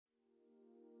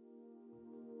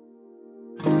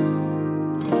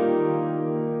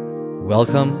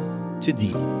Welcome to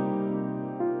Deep,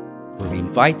 where we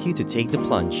invite you to take the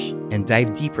plunge and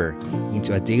dive deeper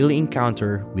into a daily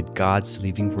encounter with God's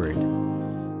living Word.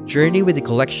 Journey with a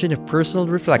collection of personal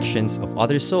reflections of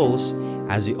other souls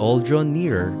as we all draw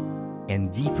nearer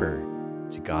and deeper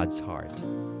to God's heart.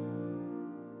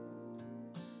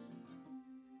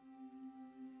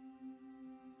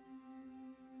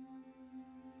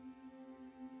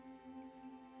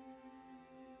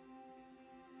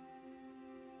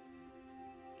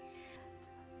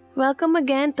 Welcome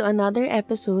again to another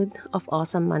episode of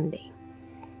Awesome Monday.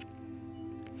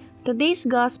 Today's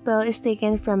Gospel is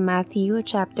taken from Matthew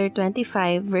chapter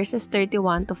 25 verses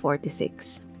 31 to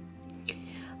 46.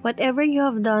 Whatever you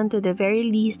have done to the very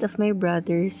least of my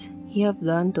brothers, you have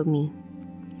done to me.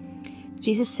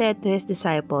 Jesus said to his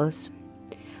disciples,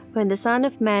 "When the Son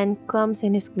of Man comes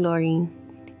in his glory,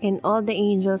 and all the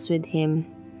angels with him,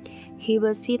 he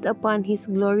will sit upon his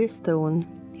glorious throne,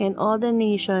 and all the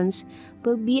nations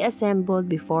will be assembled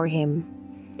before him,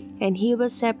 and he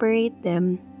will separate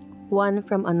them one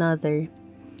from another,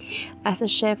 as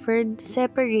a shepherd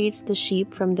separates the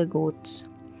sheep from the goats.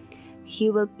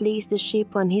 He will place the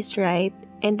sheep on his right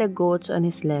and the goats on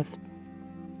his left.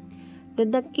 Then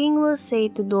the king will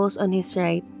say to those on his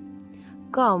right,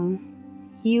 'Come,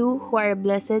 you who are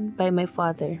blessed by my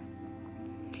Father.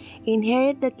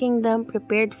 Inherit the kingdom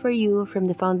prepared for you from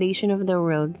the foundation of the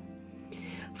world.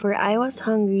 For I was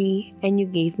hungry, and you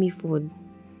gave me food.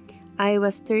 I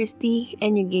was thirsty,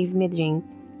 and you gave me drink.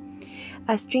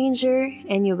 A stranger,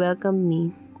 and you welcomed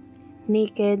me.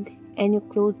 Naked, and you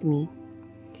clothed me.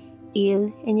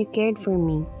 Ill, and you cared for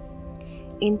me.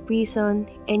 In prison,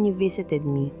 and you visited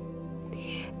me.'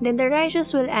 Then the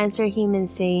righteous will answer him and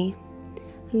say,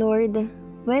 'Lord,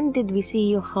 when did we see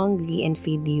you hungry and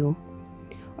feed you,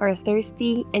 or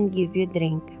thirsty and give you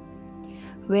drink?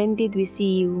 When did we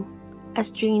see you a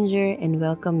stranger and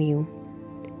welcome you,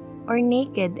 or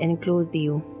naked and clothe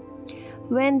you?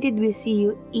 When did we see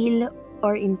you ill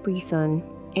or in prison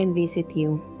and visit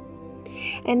you?'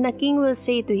 And the king will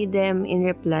say to them in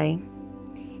reply,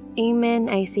 'Amen,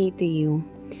 I say to you,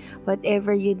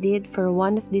 whatever you did for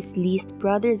one of these least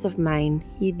brothers of mine,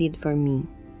 you did for me.'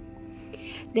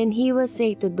 Then he will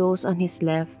say to those on his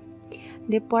left,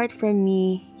 'Depart from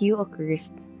me, you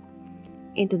accursed,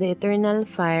 into the eternal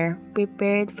fire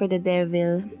prepared for the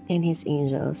devil and his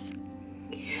angels.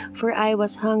 For I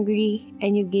was hungry,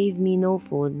 and you gave me no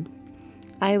food.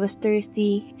 I was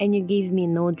thirsty, and you gave me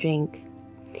no drink.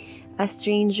 A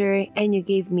stranger, and you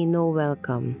gave me no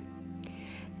welcome.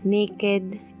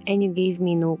 Naked, and you gave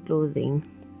me no clothing.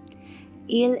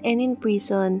 Ill and in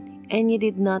prison, and you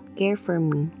did not care for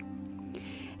me.'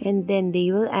 And then they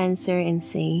will answer and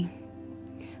say,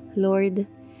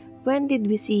 'Lord, when did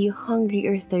we see you hungry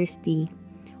or thirsty,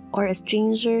 or a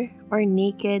stranger, or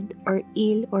naked, or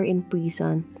ill, or in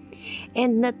prison,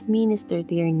 and not minister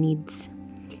to your needs?'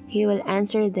 He will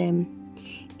answer them,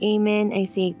 'Amen, I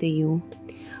say to you,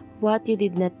 what you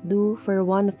did not do for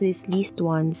one of these least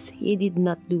ones, you did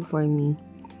not do for me.'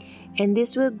 And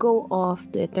this will go off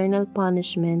to eternal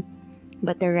punishment,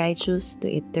 but the righteous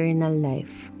to eternal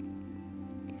life."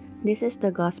 This is the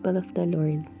gospel of the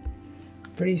Lord.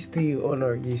 Praise to you, O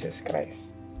Lord Jesus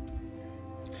Christ.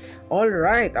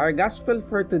 Alright, our gospel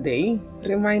for today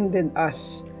reminded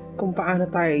us kung paano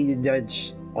tayo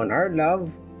i-judge on our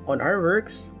love, on our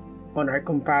works, on our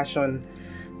compassion,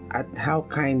 at how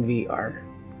kind we are.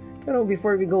 Pero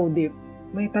before we go deep,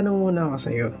 may tanong muna ako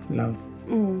sa'yo, love.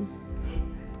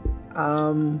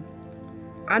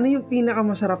 Ano yung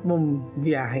pinakamasarap mong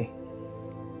biyahe?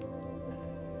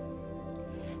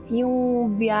 Yung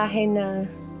biyahe na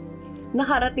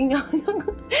nakarating ako ng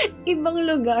ibang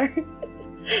lugar.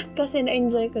 Kasi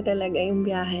na-enjoy ko talaga yung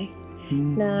biyahe.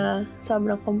 Na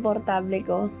sobrang komportable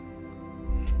ko.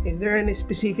 Is there any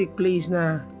specific place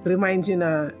na reminds you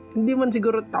na hindi man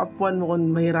siguro top 1 mo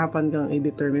kung mahirapan kang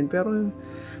i-determine, pero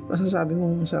masasabi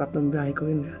mo masarap ng biyahe ko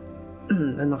yun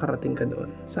na nakarating ka doon?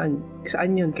 Saan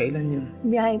yun? Kailan yun?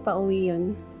 Biyahe pa uwi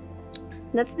yun.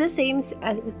 That's the same,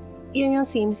 yun yung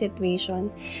same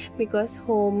situation. Because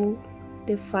home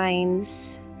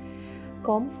defines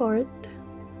comfort,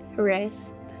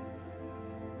 rest.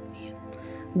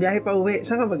 Biyahe pa uwi.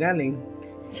 Saan ka ba galing?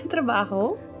 Sa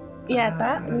trabaho?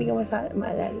 Yata, hindi ko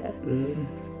maalala.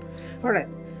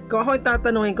 Alright. Kung ako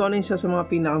tatanungin ko ano yung isa sa mga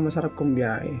pinakamasarap kong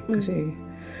biyahe. Kasi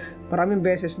maraming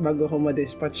beses bago ako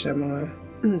ma-dispatch sa mga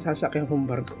sasakyan kong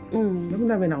barko.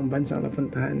 Dami na akong bansang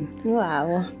napuntahan.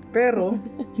 Wow. Pero,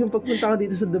 yung pagpunta ko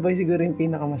dito sa Dubai siguro yung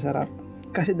pinakamasarap.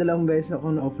 Kasi 2 beses ako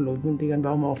na-offload. Muntikan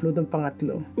ba ako ma-offload ang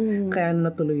pangatlo. Kaya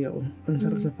natuloy ako. Ang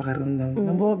sarap sa pakiramdam.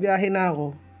 Nang bumabiyahe na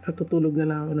ako, natutulog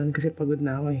na lang ako nun kasi pagod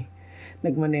na ako eh.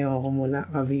 nagmaneho ako mula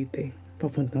Cavite,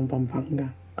 papuntang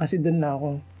Pampanga. Kasi doon na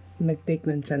ako nag-take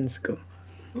ng chance ko.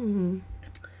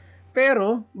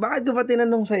 Pero, bakit ko pa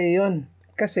tinanong sa'yo yun?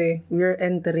 Kasi we're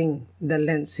entering the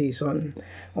Lent season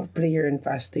of prayer and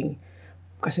fasting.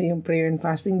 Kasi yung prayer and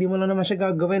fasting, di mo lang naman siya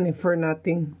gagawin for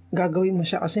nothing. Gagawin mo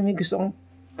siya kasi may gusto kang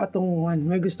patunguhan,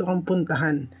 may gusto kang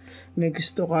puntahan, may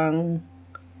gusto kang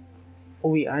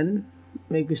uwian,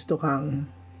 may gusto kang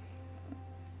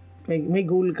may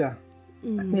goal ka.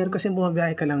 At meron kasi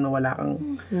bumabiyahe ka lang na wala kang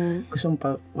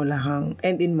wala kang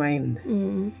end in mind.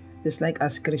 Just like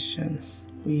us Christians,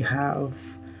 we have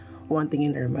one thing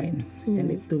in our mind, and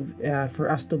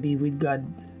for us to be with God,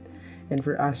 and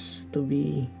for us to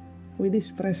be with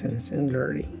His presence and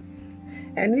glory.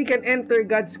 And we can enter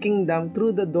God's kingdom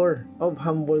through the door of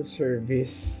humble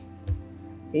service.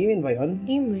 Amen ba yun?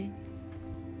 Amen.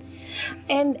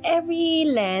 And every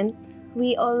Lent,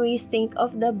 we always think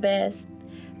of the best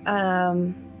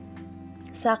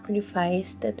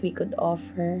sacrifice that we could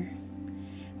offer.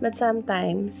 But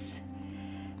sometimes,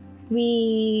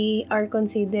 we are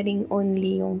considering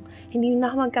only yung hindi na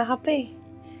ako magkakape,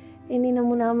 hindi na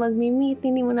muna ako mag-meet,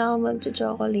 hindi muna ako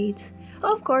mag-chocolates.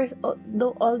 Of course,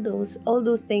 all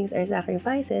those things are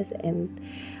sacrifices, and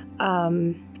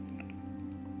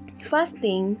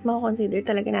fasting, mako-consider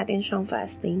talaga natin siyang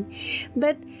fasting.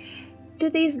 But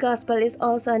today's gospel is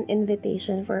also an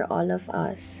invitation for all of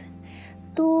us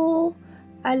to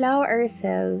allow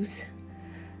ourselves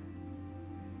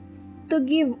to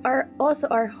give our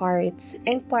hearts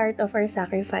and part of our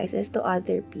sacrifices to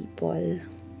other people,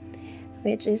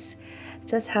 which is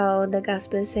just how the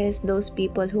gospel says, those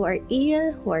people who are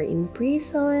ill, who are in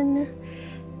prison,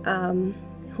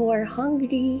 who are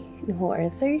hungry, who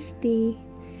are thirsty.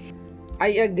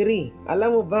 I agree.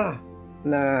 Alam mo ba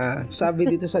na sabi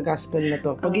dito sa gospel na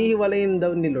to, paghihiwalayin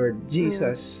daw ni Lord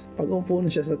Jesus, pag-upo na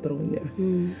siya sa throne niya,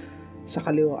 sa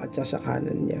kaliwa at sa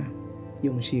kanan niya,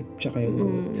 yung sheep tsaka yung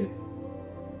goat.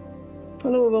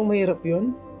 Alam mo bang mahirap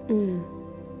yun?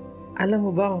 Alam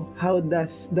mo ba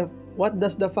what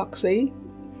does the fox say?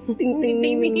 Ting ting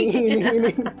ning ning ning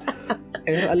ning.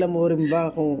 Pero alam mo rin ba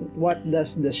kung what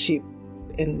does the sheep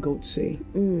and goat say?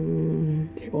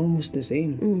 They're almost the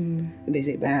same. They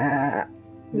say bah,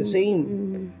 the same.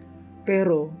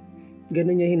 Pero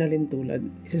ganun niya hinalin tulad.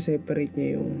 Isa-separate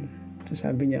niya yung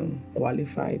sasabi niyang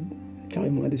qualified tsaka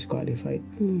yung mga disqualified.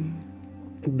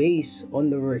 Based on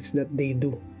the works that they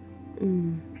do.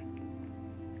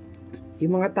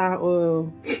 Yung mga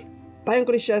tayong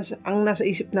Christians, ang nasa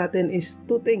isip natin is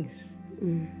two things.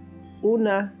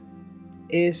 Una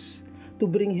is to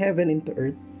bring heaven into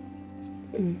earth.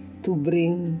 To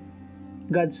bring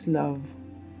God's love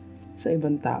sa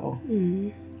ibang tao.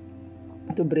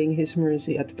 To bring His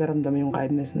mercy at paramdam yung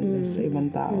kindness ng Diyos sa ibang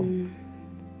tao.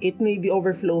 It may be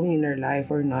overflowing in our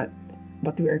life or not,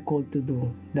 but we are called to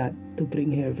do that, to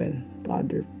bring heaven to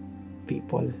other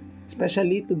people.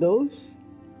 Especially to those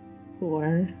who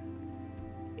are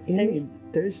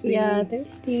thirsty. Yeah,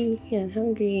 thirsty. Yeah,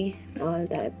 hungry. All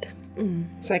that.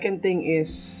 Second thing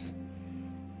is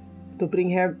to bring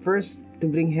heaven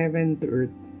to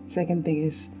earth. Second thing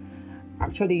is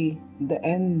actually the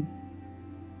end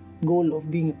goal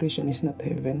of being a Christian is not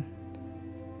heaven,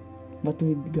 but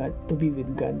with God, to be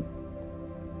with God.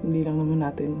 Hindi lang naman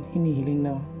natin hinihiling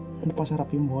na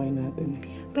mapasarap yung buhay natin.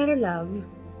 Pero love,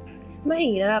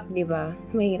 mahirap, di ba?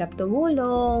 Mahirap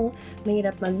tumulong,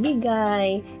 mahirap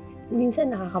magbigay, minsan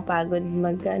nakakapagod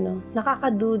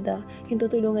nakakaduda, yung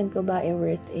tutulungan ko ba ay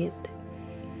worth it?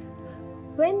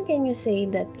 When can you say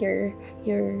that your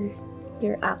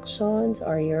actions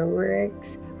or your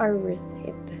works are worth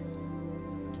it?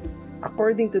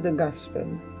 According to the gospel,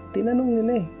 tinanong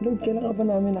nila Lord, kailan ka ba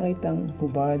namin nakitang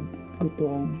hubad,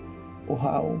 gutom,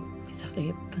 uhaw,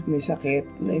 may sakit,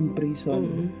 na in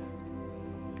prison?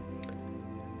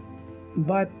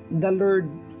 But the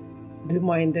Lord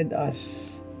reminded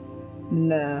us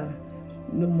na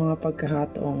nung mga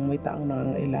pagkakataong may taong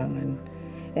nangangailangan,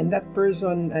 and that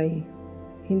person ay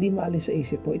hindi maalis sa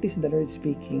isip mo. It is the Lord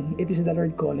speaking. It is the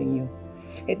Lord calling you.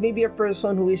 It may be a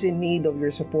person who is in need of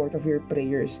your support, of your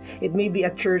prayers. It may be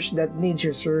a church that needs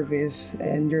your service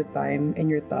and your time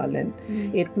and your talent.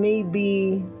 It may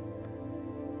be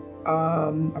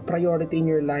a priority in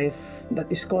your life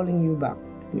that is calling you back.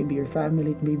 Maybe your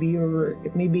family, it may be your work,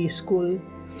 it may be school,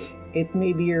 it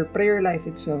may be your prayer life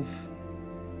itself,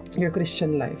 your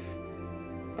Christian life.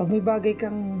 Pag may bagay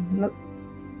kang,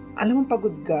 alam mong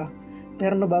pagod ka,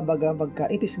 pero nababagabag ka,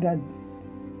 it is God.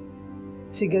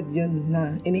 Si God yun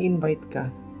na ini-invite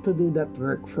ka to do that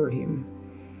work for Him.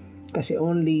 Kasi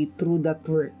only through that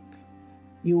work,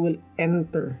 you will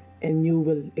enter and you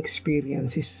will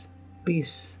experience His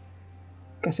peace.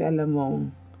 Kasi alam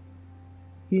mong,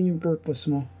 yun yung purpose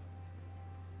mo.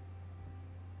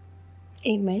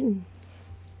 Amen.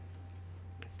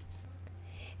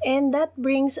 And that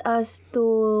brings us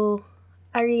to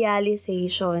a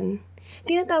realization.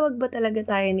 Tinatawag ba talaga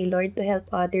tayo ni Lord to help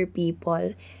other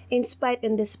people in spite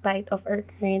and despite of our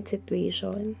current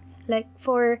situation? Like,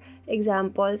 for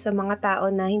example, sa mga tao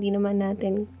na hindi naman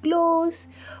natin close,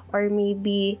 or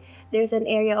maybe there's an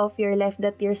area of your life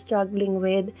that you're struggling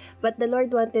with, but the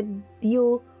Lord wanted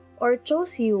you, or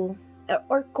chose you,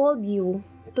 or called you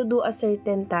to do a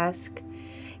certain task.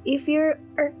 If you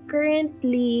are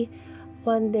currently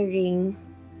wondering,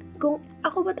 kung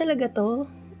ako ba talaga to?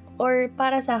 Or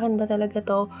para sa akin ba talaga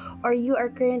to? Or you are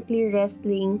currently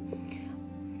wrestling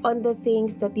on the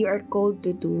things that you are called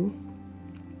to do,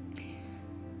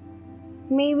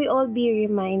 may we all be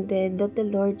reminded that the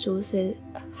Lord chose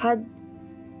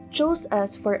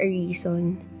us for a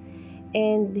reason.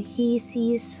 And He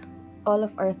sees all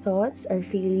of our thoughts, our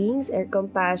feelings, our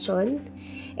compassion,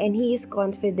 and He is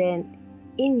confident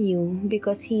in you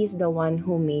because He is the one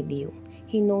who made you.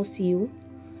 He knows you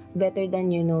better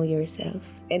than you know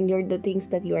yourself, and you're the things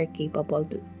that you are capable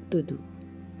to do.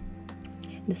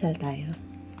 Dasal tayo.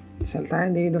 Dasal tayo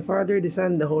in the name of the Father, the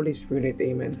Son, the Holy Spirit.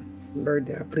 Amen.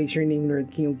 Lord, praise your name,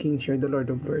 Lord, King of Kings, you're the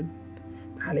Lord of Lords.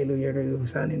 Hallelujah, Lord,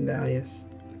 Hosanna in the highest.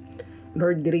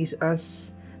 Lord, grace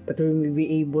us that we may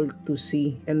be able to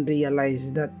see and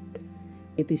realize that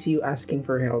it is you asking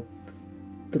for help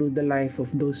through the life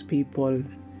of those people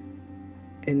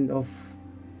and of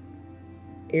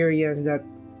areas that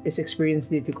is experience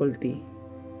difficulty.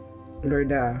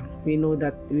 Lord, we know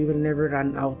that we will never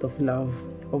run out of love,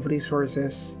 of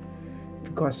resources,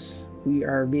 because we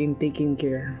are being taken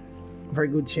care of our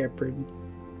Good Shepherd.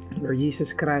 Lord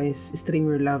Jesus Christ, stream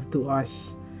your love to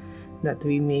us that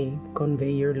we may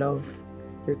convey your love,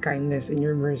 your kindness, and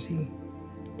your mercy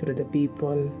to the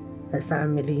people, our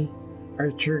family,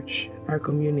 our church, our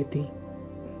community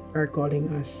are calling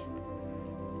us.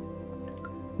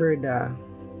 Lord,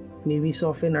 may we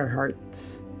soften our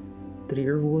hearts through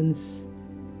your wounds,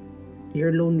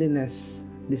 your loneliness,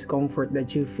 discomfort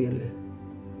that you feel.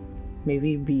 May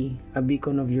we be a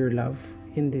beacon of your love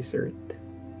in this earth.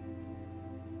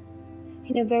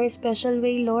 In a very special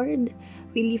way, Lord,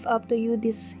 we lift up to you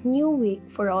this new week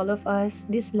for all of us,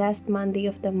 this last Monday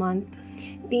of the month.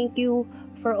 Thank you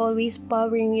for always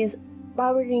powering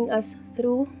us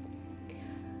through,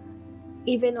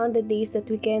 even on the days that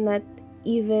we cannot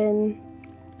even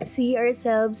see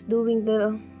ourselves doing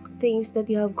the things that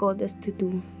you have called us to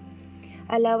do.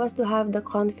 Allow us to have the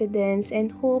confidence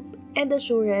and hope and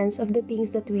assurance of the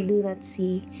things that we do not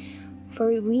see. For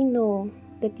we know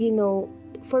that you know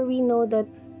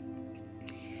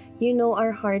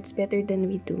our hearts better than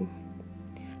we do.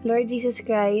 Lord Jesus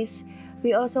Christ,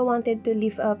 we also wanted to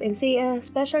lift up and say a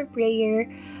special prayer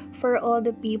for all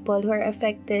the people who are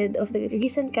affected of the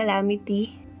recent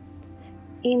calamity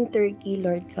in Turkey,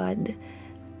 Lord God.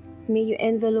 May you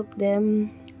envelop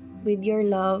them with your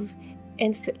love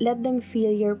and let them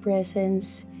feel your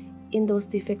presence in those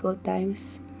difficult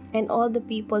times, and all the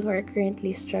people who are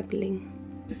currently struggling.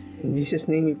 In Jesus'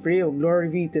 name we pray. Oh, glory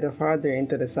be to the Father, and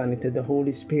to the Son, and to the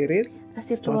Holy Spirit. As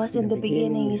it was in the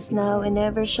beginning, is now, and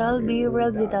ever shall be,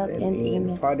 world without end.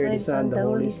 Amen. Father, the Son, the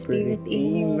Holy Spirit.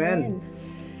 Amen.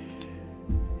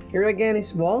 Here again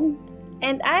is Bong.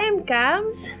 And I am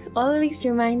Cams, always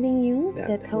reminding you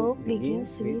that hope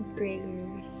begins with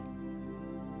prayers.